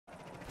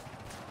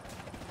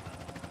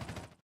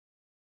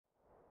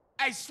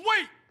Hey,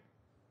 Sweet!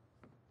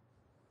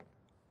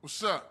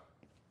 What's up?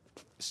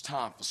 It's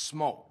time for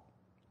smoke.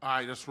 All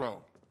right, let's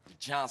roll. The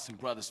Johnson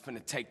brothers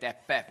finna take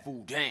that fat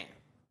fool down.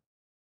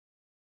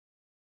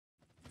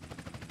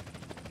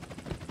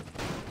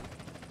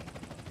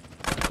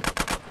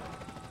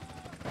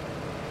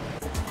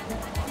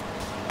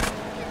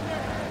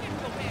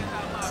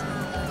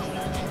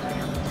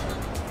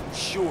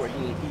 Sure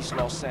he in East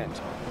Los Santos?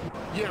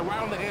 Yeah,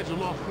 right on the edge of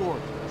Los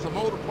Flores. Some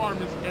old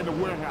apartments and a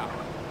warehouse.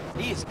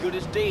 He as good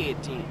as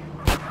dead, then.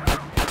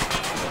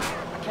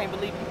 I can't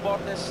believe you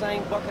bought that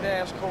same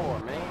bucket-ass car,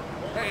 man.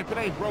 Hey, if it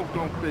ain't broke,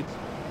 don't fix it.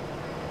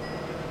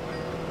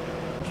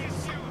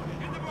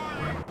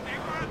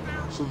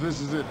 So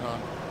this is it, huh?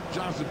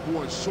 Johnson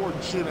boys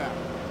sorting shit out.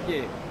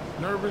 Yeah.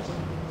 Nervous?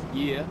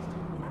 Yeah.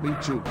 Me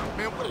too.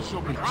 Man, what is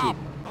your problem?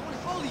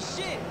 Holy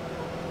shit!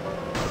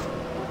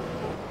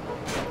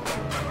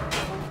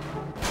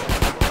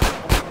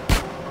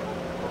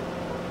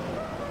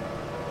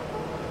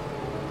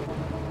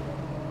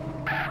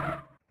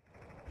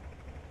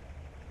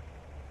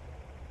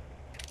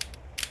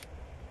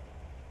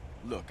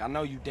 Look, I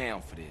know you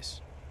down for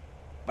this,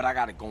 but I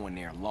gotta go in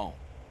there alone.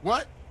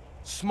 What?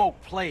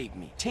 Smoke played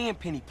me.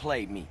 Tenpenny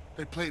played me.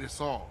 They played us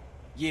all.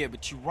 Yeah,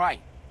 but you're right.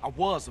 I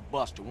was a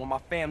buster when my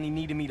family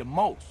needed me the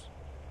most.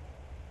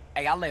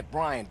 Hey, I let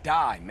Brian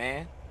die,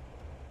 man.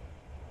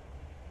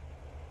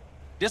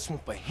 This one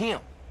for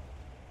him.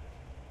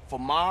 For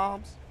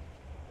Moms.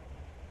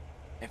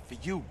 And for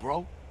you,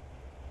 bro.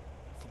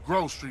 For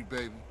Grove Street,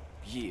 baby.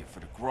 Yeah,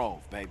 for the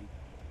Grove, baby.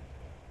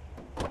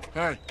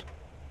 Hey.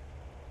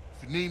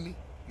 If you need me,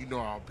 you know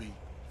I'll be.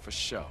 For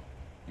sure.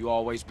 You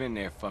always been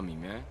there for me,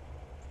 man.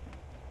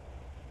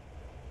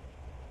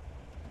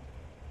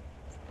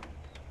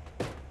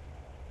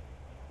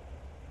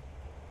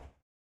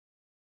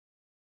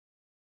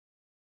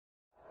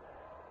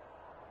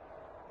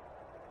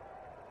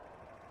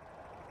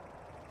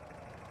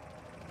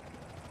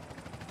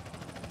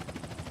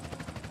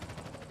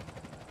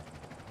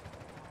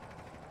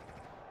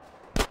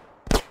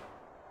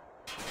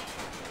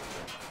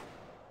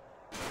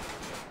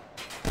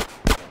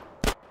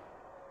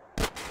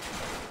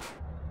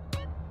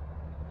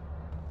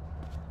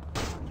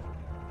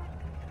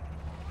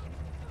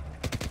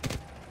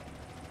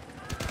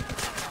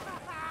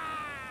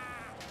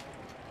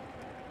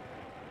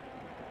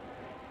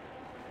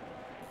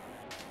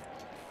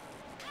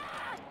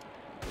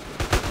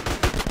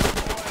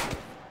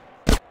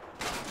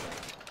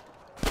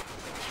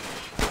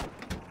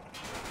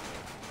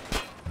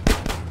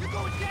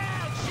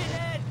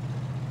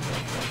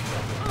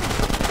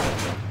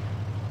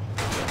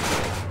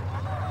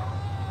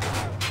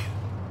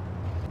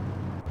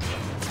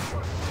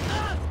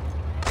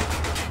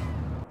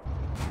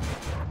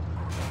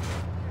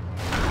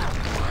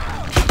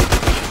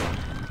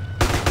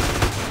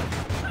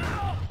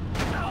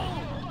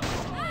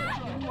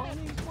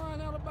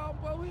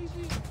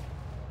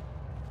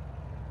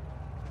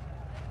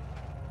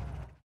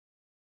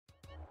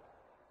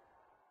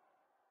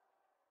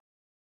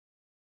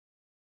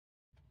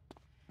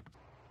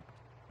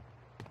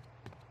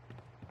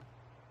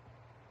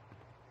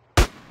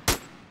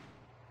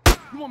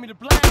 You want me to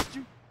blast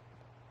you?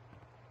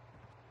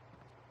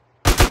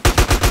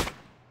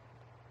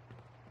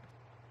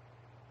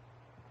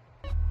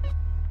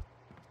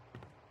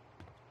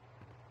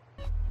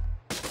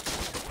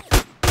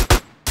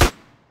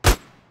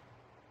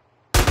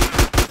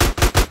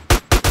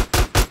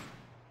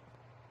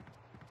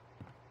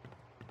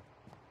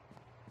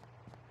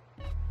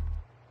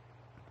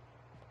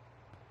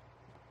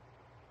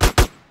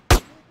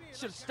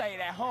 Should've stayed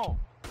at home.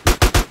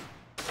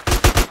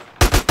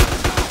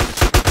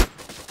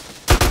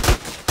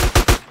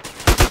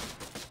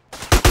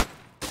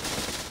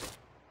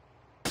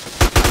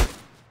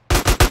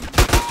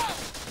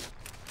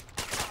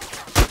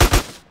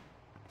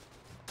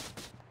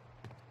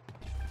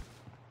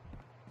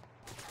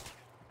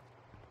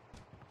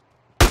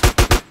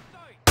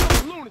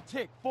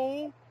 Lunatic,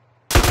 fool!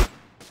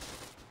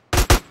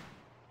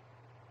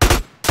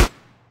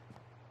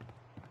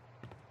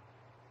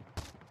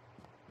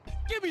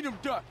 Give me them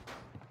ducks!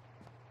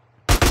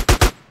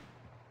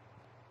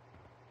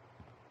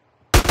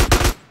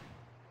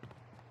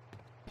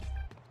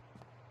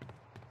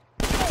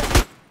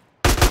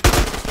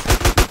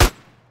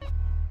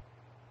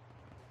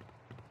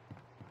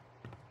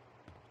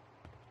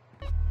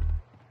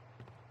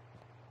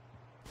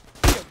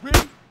 Yeah,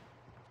 really?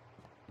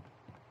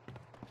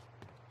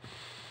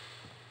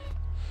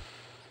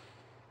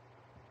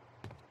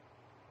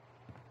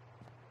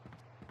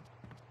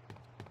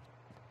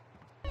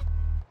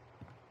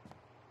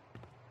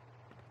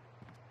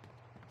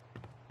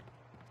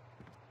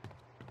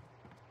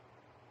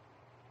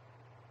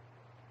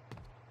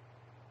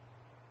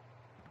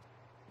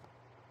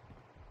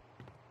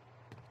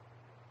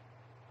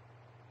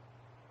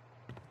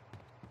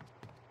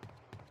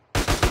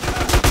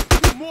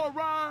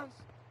 Morons!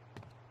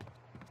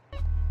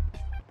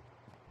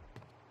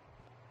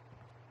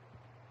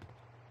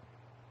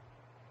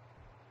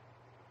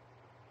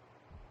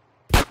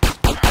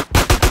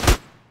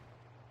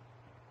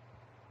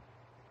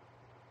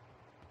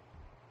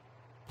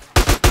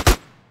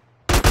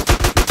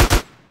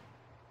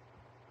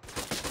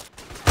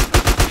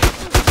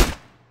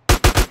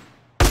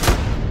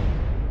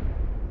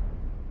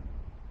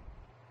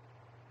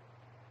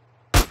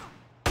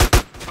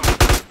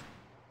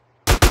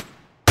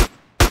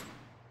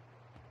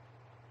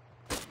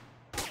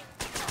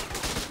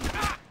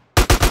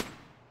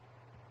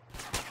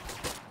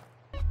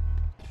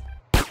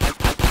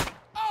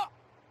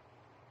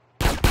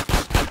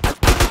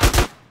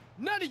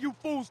 None of you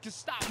fools can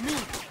stop me.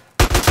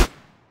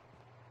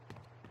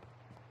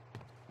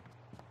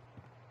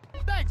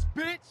 Thanks,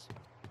 bitch.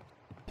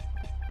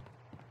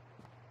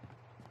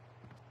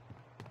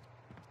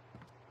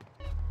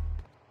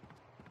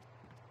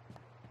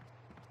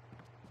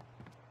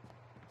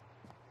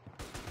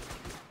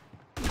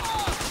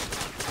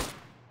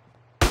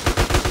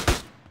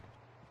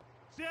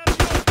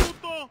 ¡Sergio,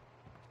 puto!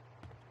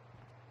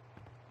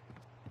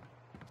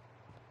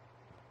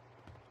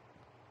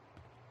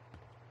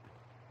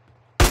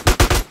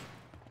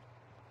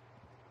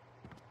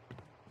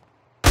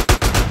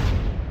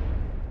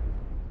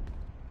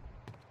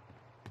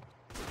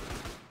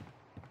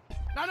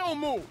 Now don't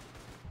move.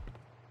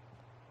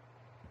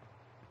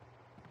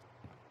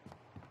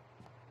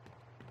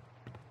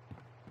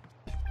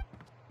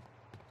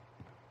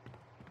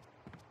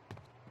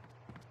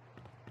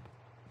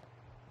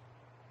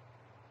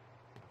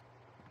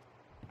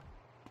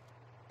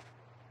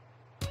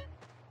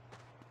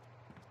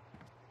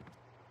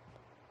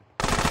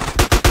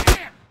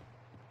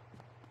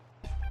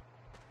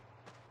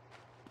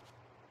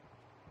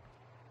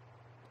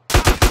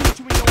 I'll shoot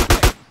you in your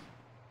face.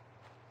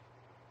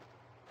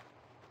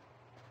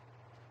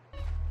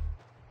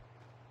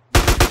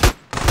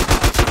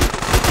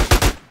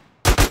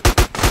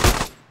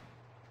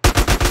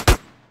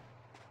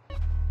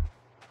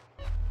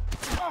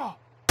 Oh.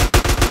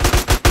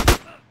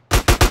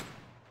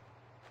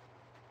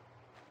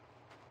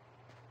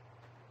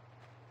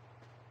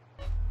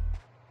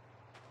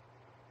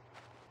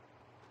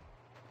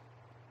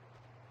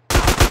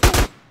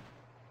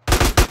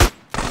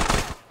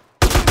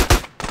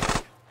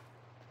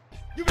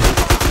 You been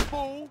shot,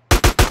 fool!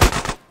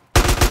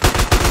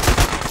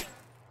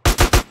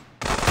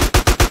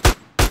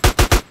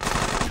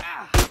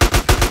 Ah.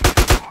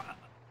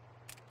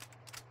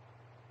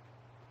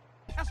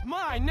 That's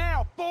mine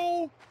now,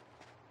 fool!